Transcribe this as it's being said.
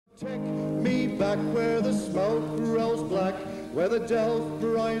Take me back where the smoke rolls black, where the Delft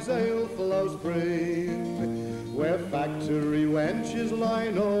Bryce ale flows free, where factory wenches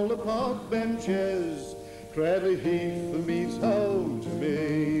line all the park benches, Cradley Heath means home to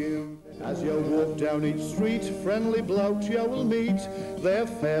me. As you walk down each street, friendly blokes you will meet, their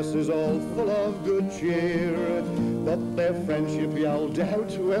faces all full of good cheer, but their friendship you'll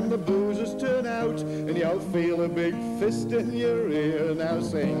doubt when the boozers turn out, and you'll feel a big fist in your ear. Now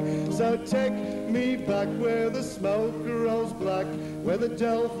sing, so take me back where the smoke rolls black, where the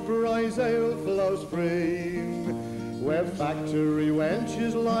Delft Bryce ale flows free, where factory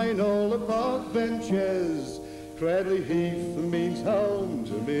wenches line all the park benches, Cradley Heath means home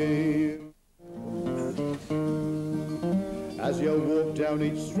to me. As you walk down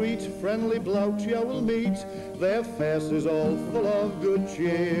each street, friendly blokes you will meet, their faces all full of good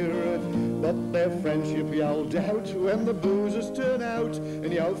cheer, but their friendship you'll doubt when the boozers turn out,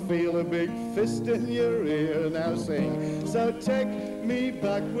 and you'll feel a big fist in your ear. Now sing, so take me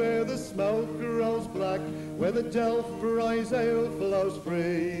back where the smoke rolls black, where the Delft Bryce ale flows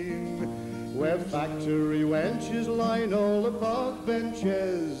free, where factory wenches line all the park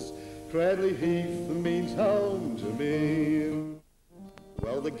benches, Cradley Heath means home to me.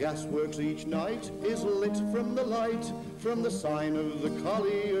 Well, the gasworks each night is lit from the light, from the sign of the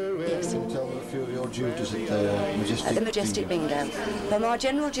collier. Yes. Can you tell me a few of your duties at the Majestic? At the Majestic Bingo. Well, my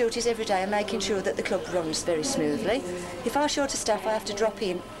general duties every day are making sure that the club runs very smoothly. If I'm short of staff, I have to drop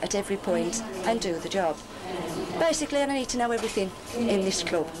in at every point and do the job. Basically, I need to know everything in this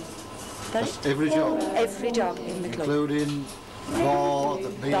club. That's every job? Every job in the club. Including bar, the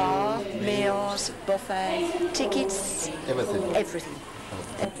meals? Bar, meals, buffet, tickets. Everything? Everything.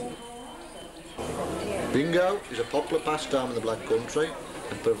 Bingo is a popular pastime in the Black Country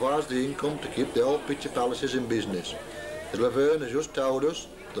and provides the income to keep the old picture palaces in business. As Laverne has just told us,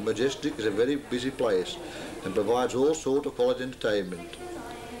 the Majestic is a very busy place and provides all sorts of quality entertainment.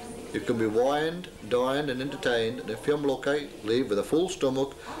 You can be wined, dined and entertained, and if you're lucky, leave with a full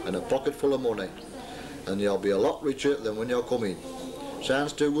stomach and a pocket full of money. And you'll be a lot richer than when you come in.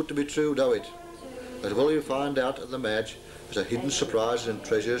 Sounds too good to be true, don't it? As well you find out at the Maj, there's hidden surprises and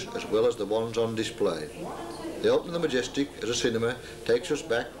treasures as well as the ones on display. The opening of the Majestic as a cinema takes us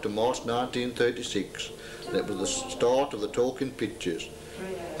back to March 1936, and it was the start of the talking pictures.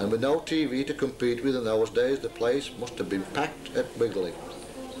 And with no TV to compete with in those days, the place must have been packed at Wiggly.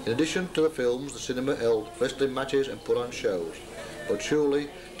 In addition to the films, the cinema held wrestling matches and put on shows. But surely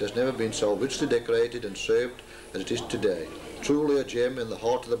it has never been so richly decorated and served as it is today. Truly a gem in the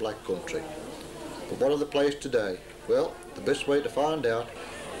heart of the Black Country. But what of the place today? Well, the best way to find out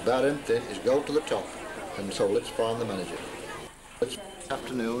about anything is go to the top, and so let's find the manager. This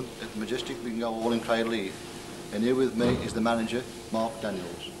afternoon at the Majestic Bingo Hall in Cradley, and here with me is the manager, Mark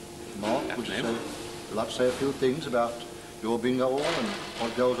Daniels. Mark, would you like to say a few things about your bingo hall and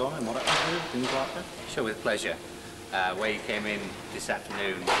what goes on and what happens here, things like that? Sure, with pleasure. Where you came in this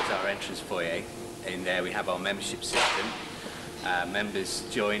afternoon is our entrance foyer. In there we have our membership system. Members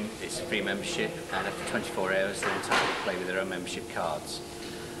join, it's a free membership, and after 24 hours they're entitled to play with their own membership cards.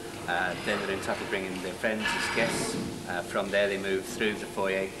 Then they're entitled to bring in their friends as guests. From there they move through the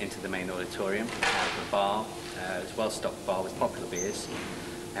foyer into the main auditorium. We have a bar, it's a well-stocked bar with popular beers.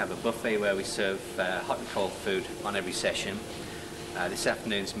 We have a buffet where we serve hot and cold food on every session. This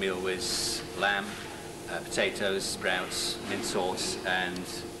afternoon's meal was lamb, potatoes, sprouts, mint sauce and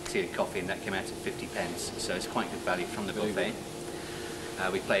tea and coffee, and that came out at 50p, so it's quite good value from the buffet.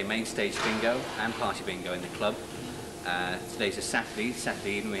 We play main stage bingo and party bingo in the club. Today's a Saturday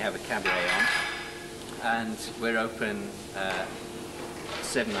evening we have a cabaret on, and we're open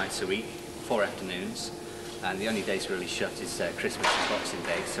 7 nights a week, 4 afternoons, and the only days we're really shut is Christmas and Boxing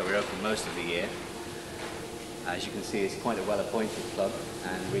Day, so we're open most of the year. As you can see, it's quite a well-appointed club,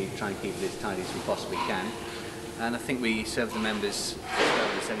 and we try and keep it as tidy as we possibly can. And I think we serve the members as well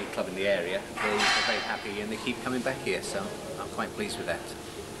as any club in the area. They're very happy and they keep coming back here, so I'm quite pleased with that.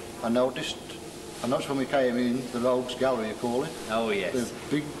 I noticed when we came in, the Rogues Gallery, you call it. Oh yes. The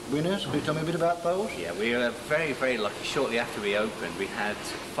big winners, can you tell me a bit about those? Yeah, we were very, very lucky. Shortly after we opened, we had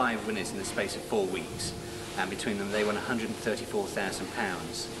 5 winners in the space of 4 weeks. And between them, they won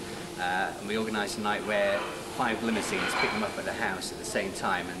 £134,000. And we organised a night where 5 limousines picked them up at the house at the same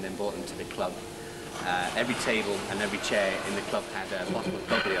time and then brought them to the club. Every table and every chair in the club had a bottle of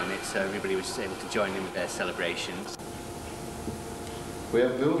bubbly on it, so everybody was able to join in with their celebrations. We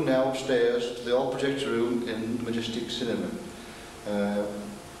have moved now upstairs to the old projector room in the Majestic Cinema.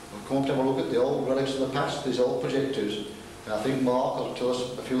 We've come up to have a look at the old relics of the past, these old projectors. And I think Mark will tell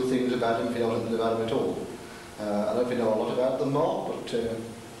us a few things about them if you know anything about them at all. I don't know if you know a lot about them, Mark, but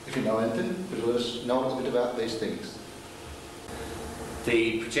if you know anything, because let us know a little bit about these things.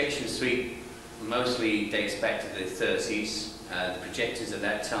 The projection suite mostly dates back to the 30s. The projectors at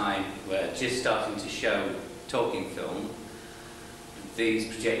that time were just starting to show talking film. These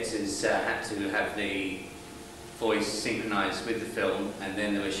projectors had to have the voice synchronised with the film, and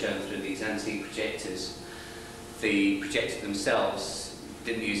then they were shown through these antique projectors. The projectors themselves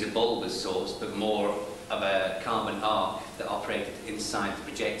didn't use a bulb as source, but more of a carbon arc that operated inside the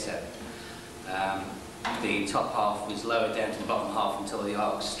projector. The top half was lowered down to the bottom half until the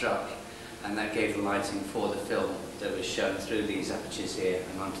arc struck, and that gave the lighting for the film that was shown through these apertures here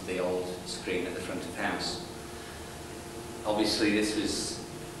and onto the old screen at the front of the house. Obviously this was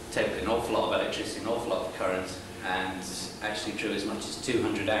taking an awful lot of electricity, an awful lot of current, and actually drew as much as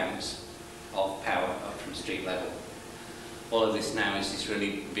 200 amps of power up from street level. All of this now is just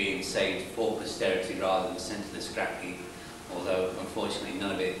really being saved for posterity rather than sent to the scrap heap, although unfortunately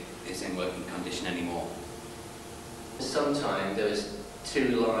none of it is in working condition anymore. Sometime there was two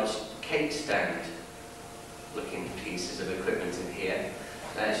large cake stand looking pieces of equipment in here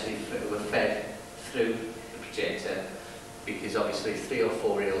that actually were fed through the projector, because obviously 3 or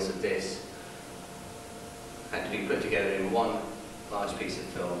 4 reels of this had to be put together in one large piece of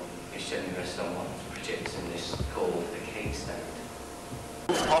film and shown the rest on one of the projectors in this called a cake stand.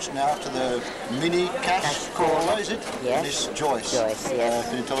 Pass now to the mini cash caller, is it? Yes. Miss Joyce. Joyce, yes.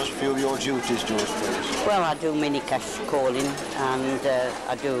 Can you tell us a few of your duties, Joyce, please? Well, I do mini cash calling, and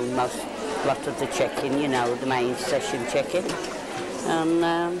I do lot of the checking, you know, the main session checking. And,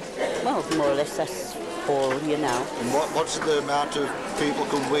 well, more or less that's all, you know. And what's the amount of people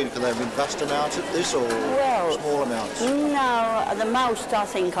come win? Can there have been vast amounts of this, or small amounts? No, the most I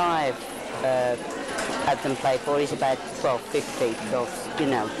think I've had them play for is about 12, 15, you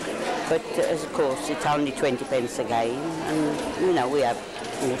know. But of course it's only 20 pence a game, and you know we have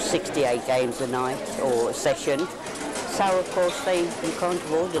 68 games a night or a session. So of course you can't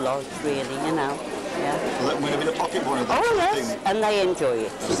afford a lot really, you know. Yeah. Will that win a bit of pocket money? Oh yes, and they enjoy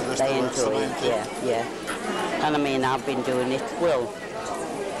it. They enjoy it. Yeah. Yeah. And I mean I've been doing it well.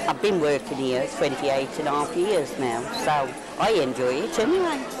 I've been working here 28.5 years now, so I enjoy it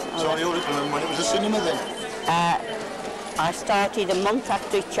anyway. So you already remember when it was a cinema then? I started a month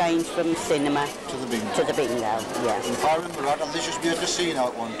after it changed from cinema to the bingo. Yeah. And if I remember right, there used to be a casino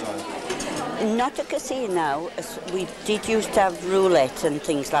at one time. Not a casino. We did used to have roulette and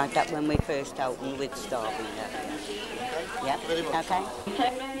things like that when we first opened with Starving. Yeah. Very much.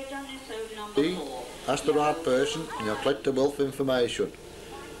 Okay. Ask the right person and you'll collect the wealth of information.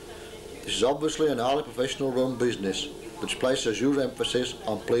 This is obviously an highly professional run business which places huge emphasis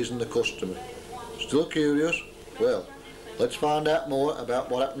on pleasing the customer. Still curious? Well, let's find out more about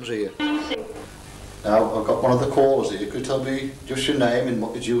what happens here. Now, I've got one of the callers here. Could you tell me just your name and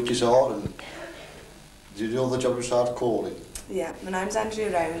what your duties are, and do you do all the job besides calling? Yeah, my name's Andrew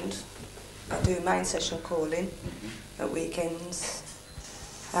Round. I do main session calling at weekends.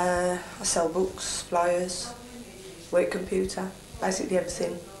 I sell books, flyers, work computer, basically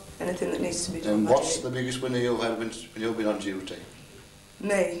everything. Anything that needs to be done. And what's the biggest winner you've had when you've been on duty?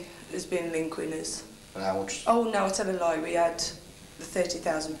 Me, there's been link winners. And how much? Oh no, I tell a lie, we had the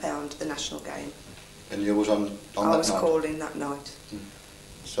 £30,000, the national game. And you was on that night? I was calling that night.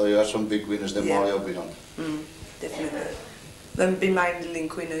 So you had some big winners then while you've been on? Definitely. They've been mainly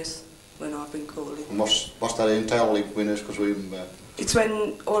link winners when I've been calling. And what's that entail, link winners? Because we... It's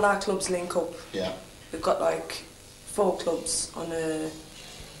when all our clubs link up. Yeah. We've got like 4 clubs on a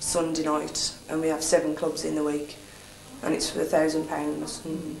Sunday night, and we have 7 clubs in the week, and it's for £1,000,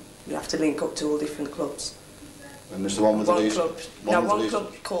 and we have to link up to all different clubs. And there's the one with the least... One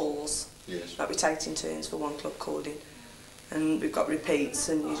club calls. Yes. Like we take in turns for one club calling, and we've got repeats,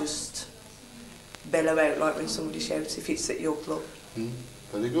 and you just bellow out like when somebody shouts if it's at your club.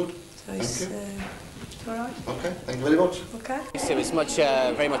 Very good. So it's all right. Okay, thank you very much. Okay. So it's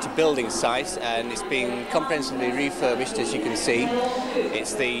very much a building site, and it's been comprehensively refurbished, as you can see.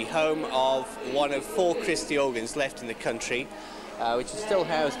 It's the home of one of 4 Christie organs left in the country, which is still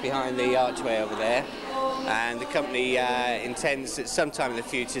housed behind the archway over there. And the company intends at some time in the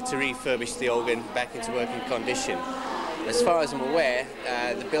future to refurbish the organ back into working condition. As far as I'm aware,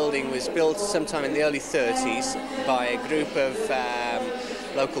 the building was built sometime in the early 30s by a group of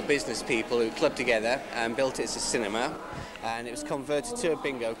local business people who clubbed together and built it as a cinema, and it was converted to a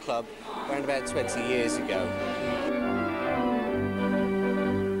bingo club around about 20 years ago.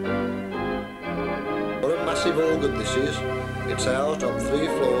 What a massive organ this is. It's housed on 3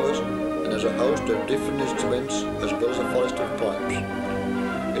 floors and has a host of different instruments as well as a forest of pipes.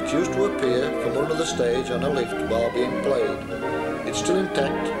 It used to appear from under the stage on a lift while being played. It's still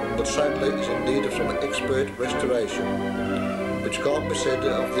intact, but sadly is in need of some expert restoration, which can't be said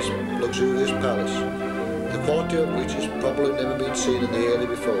of this luxurious palace, the quality of which has probably never been seen in the area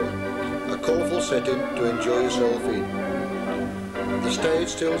before. A colourful setting to enjoy yourself in. The stage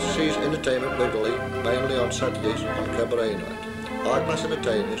still sees entertainment regularly, mainly on Saturdays on cabaret night. High-class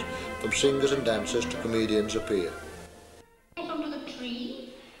entertainers, from singers and dancers to comedians, appear. Under the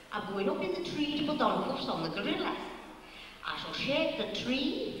tree, I'm going up in the tree to put handcuffs on the gorilla. I shall shake the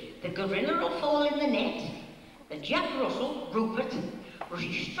tree, the gorilla will fall in the net, the Jack Russell, Rupert,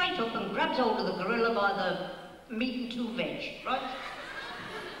 rushes straight up and grabs hold of the gorilla by the meat and 2 veg, right?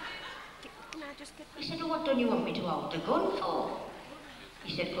 I said, oh, what don't you want me to hold the gun for?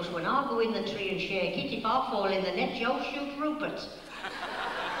 He said, because when I go in the tree and shake it, if I fall in the net, you'll shoot Rupert.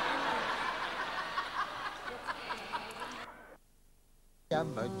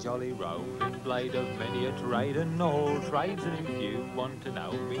 I'm a jolly rolling blade of many a trade and all trades, and if you want to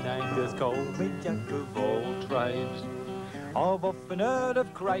know me name, just call me Jack of all trades. I've often heard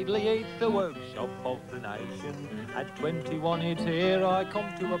of Cradley, Heath, the workshop of the nation. At 21 it's here I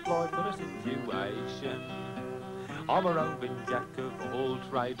come to apply for a situation. I'm a roving Jack of all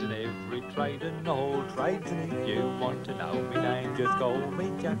trades and every trade and all trades, and if you want to know me name, just call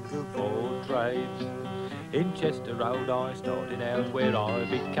me Jack of all trades. In Chester Road I started out where I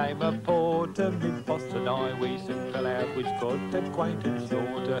became a porter. My boss and I, we soon fell out, which cut acquaintance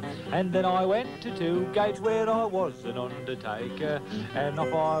shorter. And then I went to 2 Gates where I was an undertaker, and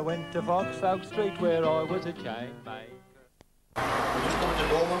off I went to Vauxhall Street where I was a chain maker. We just come to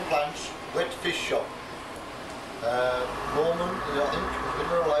Norman Plant's wet fish shop. Norman is, I think, in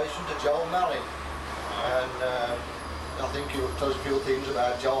relation to Joel Mallin, and I think he'll tell us a few things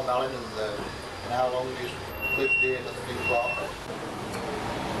about Joel Mallin and how long he's lived here at the big park.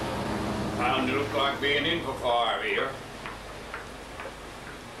 Found it looked like being in for 5 here.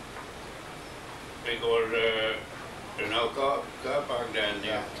 Because there's no car park down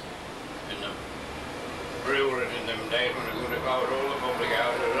there. And the brewers in them days when they could have got all the public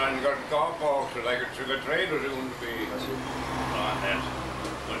houses and got car parks, so they could sugar traders who wouldn't be like that.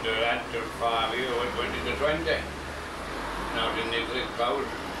 But after 5 years, it went into 20. Now it didn't close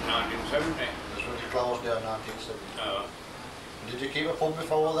 1970. Closed down 1970. Did you keep a pub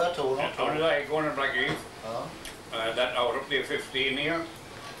before that or not? Only like one in Black Heath. That I was up there 15 years.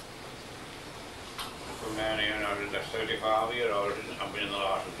 From down here, I was 35 years old. I've been in the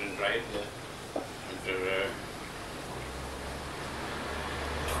last in trade. Yeah.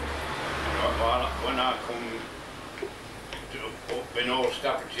 When I come to up in old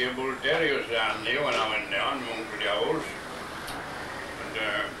Staffordshire Bull Terriers down there, when I went down among the owls, and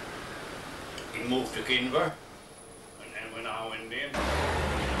he moved to Kinver, and then when I went in.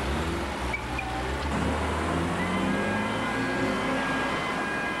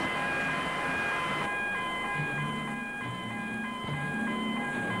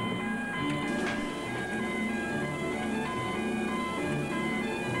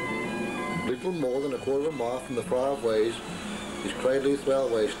 Little more than a quarter of a mile from the Five Ways is Cradley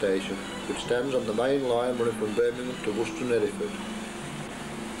railway station, which stands on the main line running from Birmingham to Worcester and Hereford.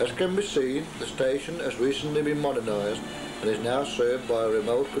 As can be seen, the station has recently been modernised and is now served by a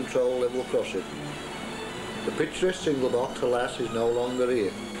remote control level crossing. The picturesque single box, alas, is no longer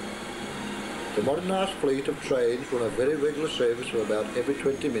here. The modernised fleet of trains run a very regular service of about every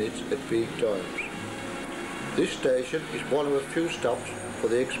 20 minutes at peak times. This station is one of a few stops for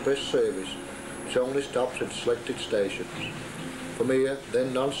the express service, which only stops at selected stations. From here,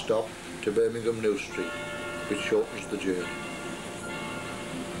 then non-stop to Birmingham New Street, which shortens the journey.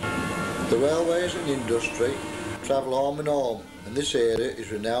 The railways and industry travel arm in arm, and this area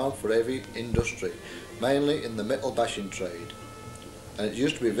is renowned for heavy industry, mainly in the metal bashing trade. And it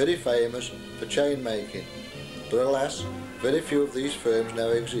used to be very famous for chain making, but alas, very few of these firms now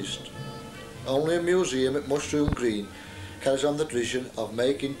exist. Only a museum at Mushroom Green carries on the tradition of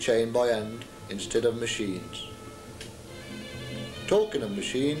making chain by hand instead of machines. Talking of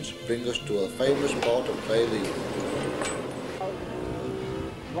machines brings us to a famous part of Cradley.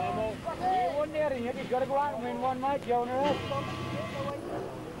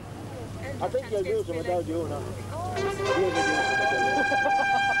 I think you'll do some without you now.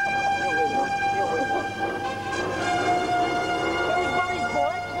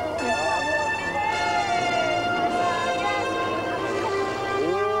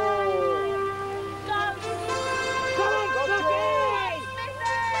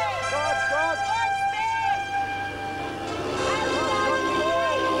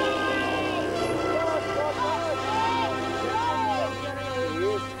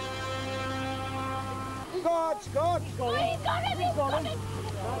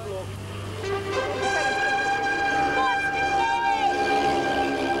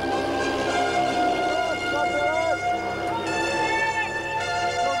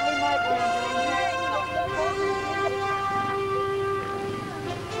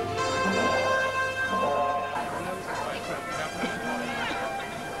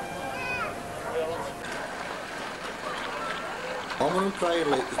 Common and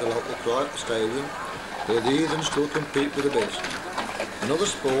cradley is the local cry at the stadium, where the heathens still compete with the best. Another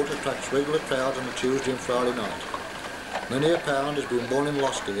sport attracts regular crowds on a Tuesday and Friday night. Many a pound has been won and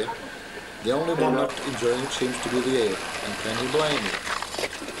lost here. The only one not enjoying it seems to be the air, and can you blame it?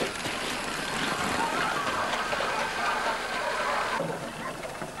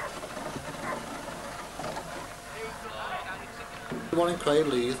 Everyone in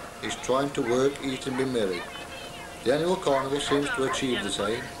Cradle Heath is trying to work, eat and be merry. The annual carnival seems to achieve the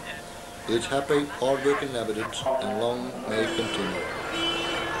same, with its happy, hard-working inhabitants, and long may it continue.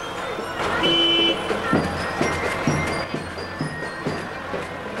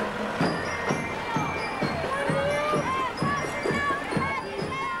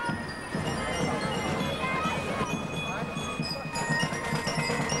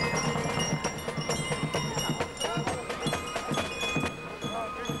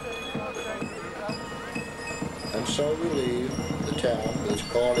 And so we leave the town with its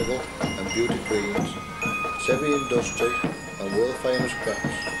carnival and beauty queens, its heavy industry and world-famous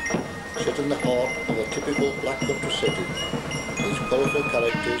crafts, set in the heart of a typical black country city, with its colourful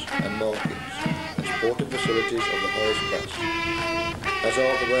characters and markets and sporting facilities of the highest class, as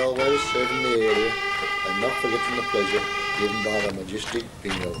are the railways serving the area, and not forgetting the pleasure given by the Majestic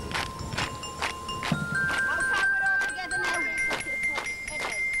bingo.